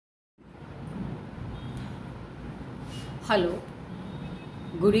Hello,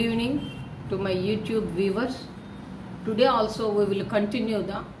 good evening to my YouTube viewers. Today also we will continue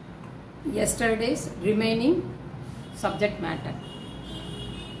the yesterday's remaining subject matter.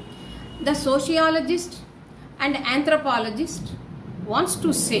 The sociologist and anthropologist wants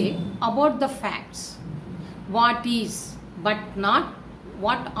to say about the facts, what is but not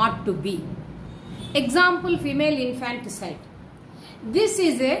what ought to be. Example, female infanticide. This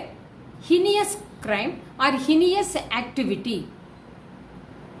is a heinous crime or heinous activity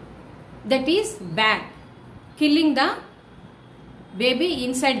that is bad. Killing the baby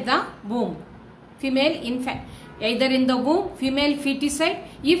inside the womb. Female infant, either in the womb, female feticide.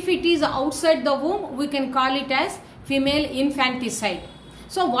 If it is outside the womb, we can call it as female infanticide.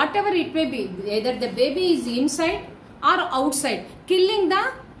 So whatever it may be, either the baby is inside or outside, killing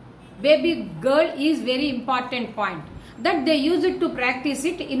the baby girl is very important point. That they used it to practice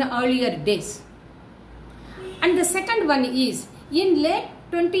it in earlier days. And the second one is, in late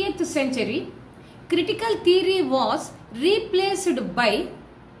 20th century, critical theory was replaced by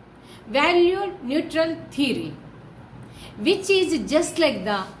value neutral theory, which is just like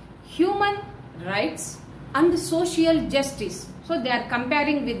the human rights and social justice. So they are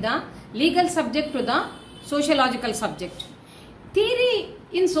comparing with the legal subject to the sociological subject. Theory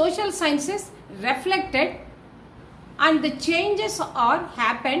in social sciences reflected and the changes are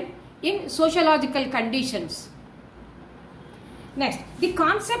happened in sociological conditions. Next, the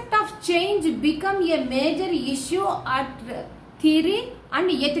concept of change become a major issue at theory and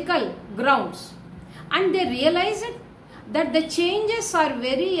ethical grounds, and they realized that the changes are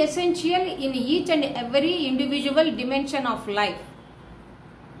very essential in each and every individual dimension of life.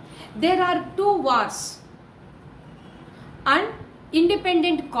 There are two wars and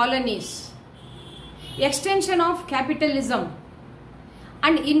independent colonies, extension of capitalism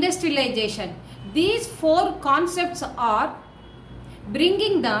and industrialization. These four concepts are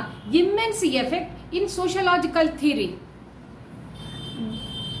bringing the immense effect in sociological theory.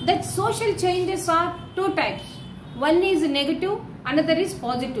 That social changes are two types. One is negative, another is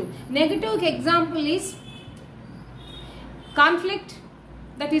positive. Negative example is conflict,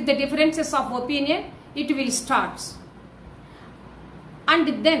 that is the differences of opinion, it will start.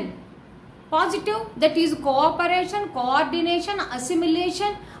 And then positive, that is cooperation, coordination,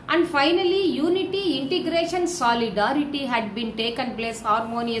 assimilation, and finally unity, integration, solidarity had been taken place,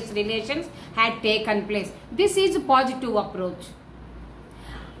 harmonious relations had taken place. This is positive approach.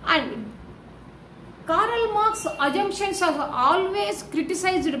 And Karl Marx's assumptions are always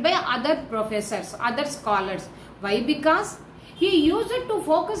criticized by other professors, other scholars. Why? Because he used to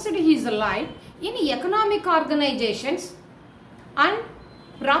focus his life in economic organizations and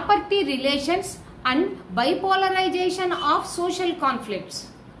property relations and bipolarization of social conflicts.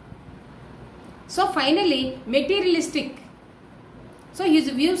 So finally, materialistic. So his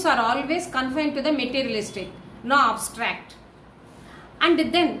views are always confined to the materialistic, no abstract.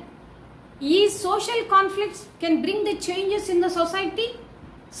 And then, is social conflicts can bring the changes in the society?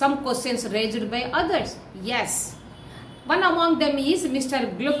 Some questions raised by others. Yes. One among them is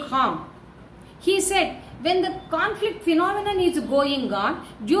Mr. Gluckham. He said, when the conflict phenomenon is going on,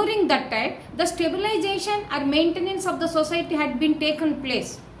 during that time, the stabilization or maintenance of the society had been taken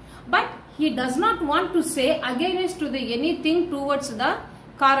place. But he does not want to say against to the anything towards the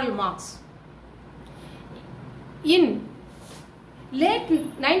Karl Marx. In late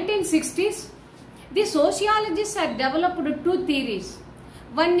 1960s, the sociologists have developed two theories.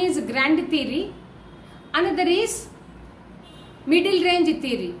 One is grand theory, another is middle range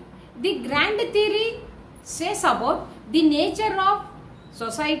theory. The grand theory says about the nature of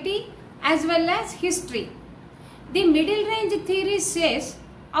society as well as history. The middle range theory says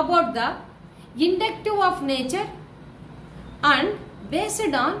about the inductive of nature and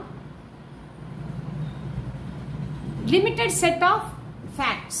based on limited set of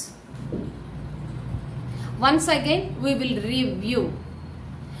facts. Once again we will review.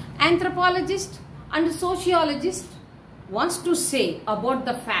 Anthropologist and sociologist wants to say about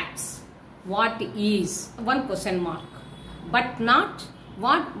the facts. What is, one question mark, but not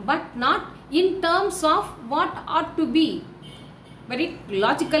what, but not in terms of what ought to be. Very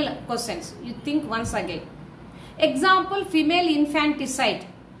logical questions. You think once again. Example, female infanticide.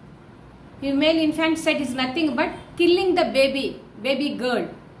 Female infanticide is nothing but killing the baby girl.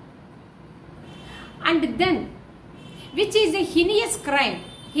 And then, which is a heinous crime,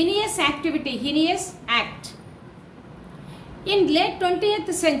 heinous activity, heinous act. In late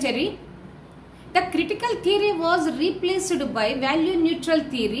 20th century, the critical theory was replaced by value neutral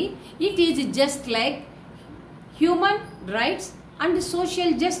theory. It is just like human rights and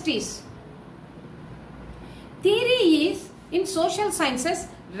social justice. Theory is in social sciences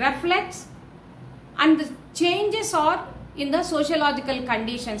reflects and the changes are in the sociological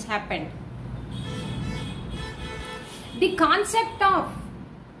conditions happened. The concept of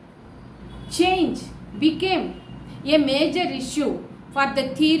change became a major issue for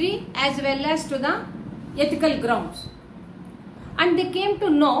the theory as well as to the ethical grounds. And they came to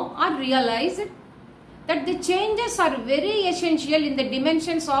know or realize that the changes are very essential in the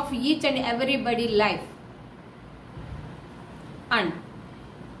dimensions of each and everybody life. And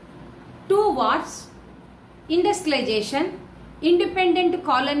towards industrialization, independent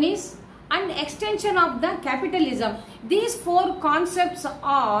colonies and extension of the capitalism, these four concepts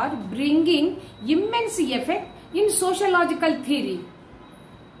are bringing immense effect in sociological theory.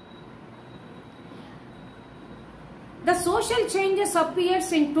 The social changes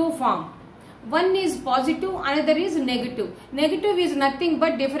appears in two forms. One is positive, another is negative. Negative is nothing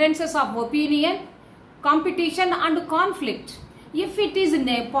but differences of opinion, competition and conflict. If it is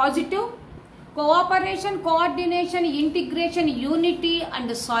positive, cooperation, coordination, integration, unity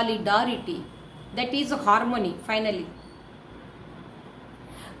and solidarity. That is harmony finally.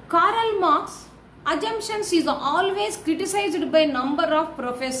 Karl Marx assumptions is always criticized by a number of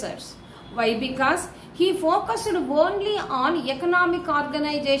professors. Why? Because he focused only on economic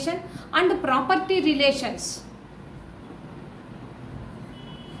organization and property relations.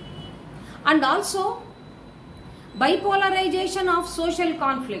 And also bipolarization of social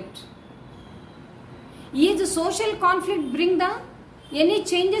conflict. Is social conflict bring any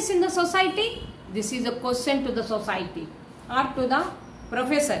changes in the society? This is a question to the society or to the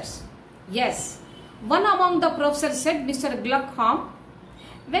professors. Yes. One among the professors said, Mr. Gluckham,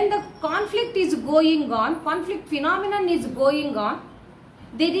 when the conflict is going on, conflict phenomenon is going on,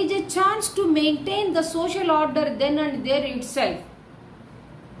 there is a chance to maintain the social order then and there itself.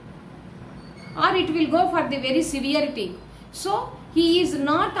 Or it will go for the very severity. So, he is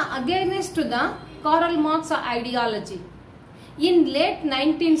not against to the Karl Marx ideology. In late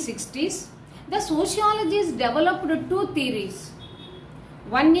 1960s, the sociologists developed two theories.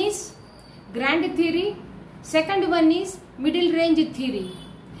 One is grand theory, second one is middle range theory.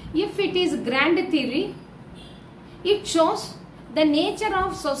 If it is grand theory, it shows the nature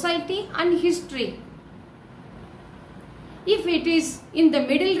of society and history. If it is in the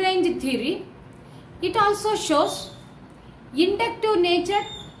middle range theory, it also shows inductive nature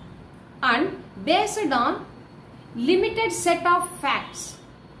and based on limited set of facts.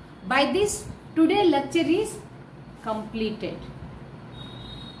 By this, today's lecture is completed.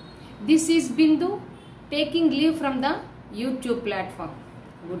 This is Bindu taking leave from the YouTube platform.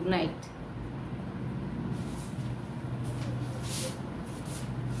 Good night.